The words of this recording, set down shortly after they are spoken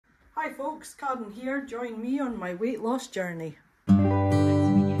Hi folks, Karen here. Join me on my weight loss journey.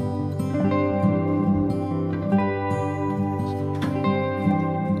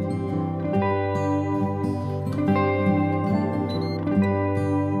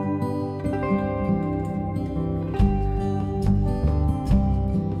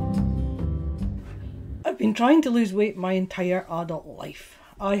 I've been trying to lose weight my entire adult life.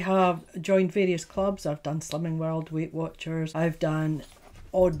 I have joined various clubs. I've done Slimming World, Weight Watchers. I've done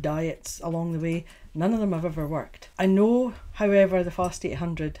odd diets along the way. None of them have ever worked. I know, however, the Fast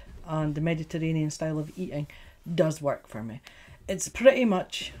 800 and the Mediterranean style of eating does work for me. It's pretty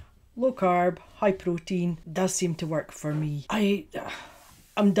much low carb, high protein, does seem to work for me.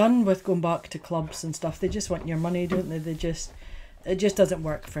 I'm done with going back to clubs and stuff. They just want your money, don't they? It just doesn't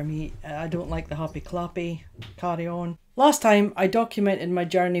work for me. I don't like the happy clappy carry on. Last time I documented my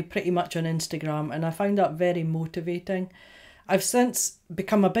journey pretty much on Instagram and I found that very motivating. I've since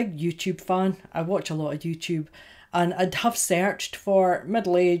become a big YouTube fan. I watch a lot of YouTube and I'd have searched for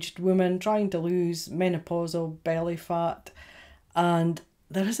middle-aged women trying to lose menopausal belly fat and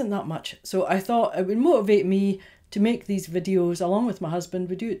there isn't that much. So I thought it would motivate me to make these videos along with my husband.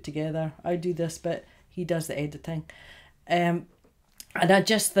 We do it together. I do this bit, he does the editing. And I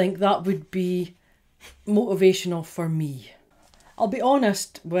just think that would be motivational for me. I'll be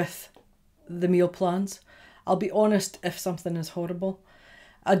honest with the meal plans. I'll be honest if something is horrible.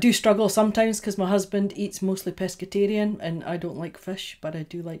 I do struggle sometimes because my husband eats mostly pescatarian and I don't like fish, but I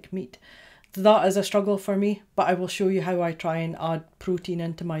do like meat. That is a struggle for me, but I will show you how I try and add protein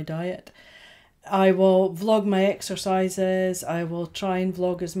into my diet. I will vlog my exercises. I will try and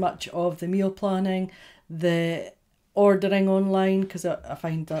vlog as much of the meal planning, the ordering online, because I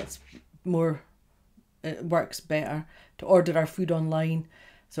find that's more, it works better to order our food online.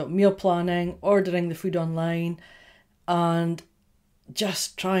 So meal planning, ordering the food online, and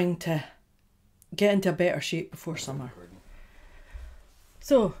just trying to get into a better shape before summer.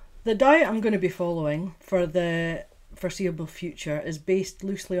 So the diet I'm going to be following for the foreseeable future is based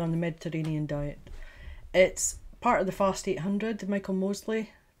loosely on the Mediterranean diet. It's part of the Fast 800, the Michael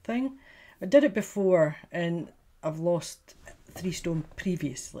Mosley thing. I did it before and I've lost 3 stone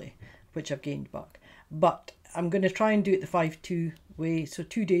previously, which I've gained back. But I'm going to try and do it the 5-2 way. So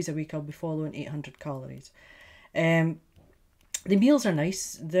 2 days a week I'll be following 800 calories. The meals are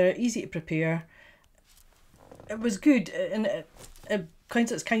nice. They're easy to prepare. It was good and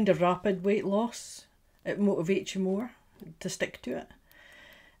it's kind of rapid weight loss. It motivates you more to stick to it.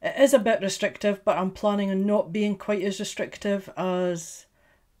 It is a bit restrictive, but I'm planning on not being quite as restrictive as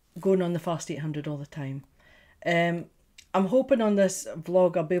going on the Fast 800 all the time. I'm hoping on this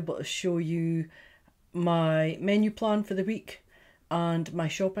vlog I'll be able to show you my menu plan for the week and my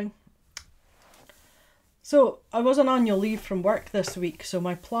shopping. So I was on annual leave from work this week, so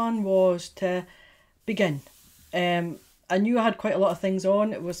my plan was to begin. I knew I had quite a lot of things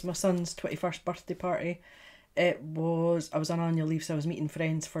on. It was my son's 21st birthday party. I was on annual leave, so I was meeting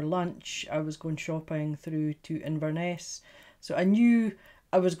friends for lunch. I was going shopping through to Inverness. So I knew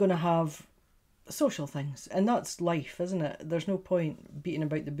I was going to have social things, and that's life, isn't it? There's no point beating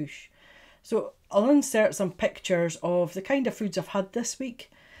about the bush. So I'll insert some pictures of the kind of foods I've had this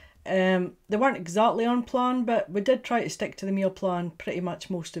week. They weren't exactly on plan, but we did try to stick to the meal plan pretty much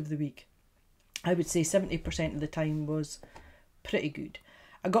most of the week. I would say 70% of the time was pretty good.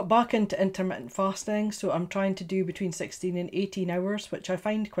 I got back into intermittent fasting, so I'm trying to do between 16 and 18 hours, which I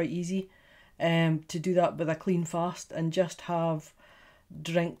find quite easy to do that with a clean fast and just have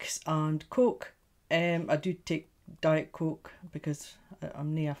drinks and Coke. I do take Diet Coke because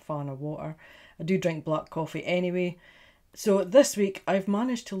I'm not a fan of water. I do drink black coffee anyway. So this week I've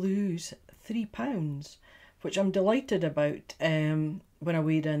managed to lose 3 pounds, which I'm delighted about. When I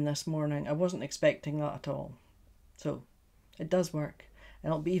weighed in this morning, I wasn't expecting that at all. So it does work,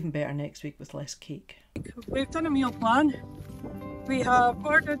 and it'll be even better next week with less cake. We've done a meal plan. We have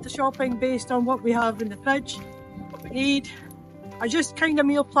ordered the shopping based on what we have in the fridge, what we need. I just kind of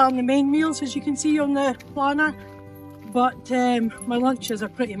meal plan the main meals, as you can see on the planner, but my lunches are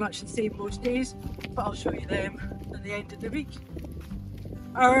pretty much the same most days, but I'll show you them at the end of the week.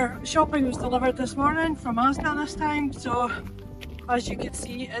 Our shopping was delivered this morning from Asda this time, so as you can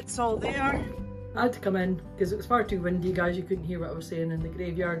see, it's all there. I had to come in because it was far too windy, guys. You couldn't hear what I was saying in the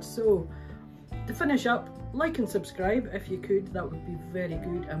graveyard. So to finish up, like and subscribe if you could. That would be very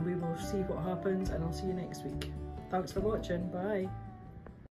good, and we will see what happens, and I'll see you next week. Thanks for watching. Bye.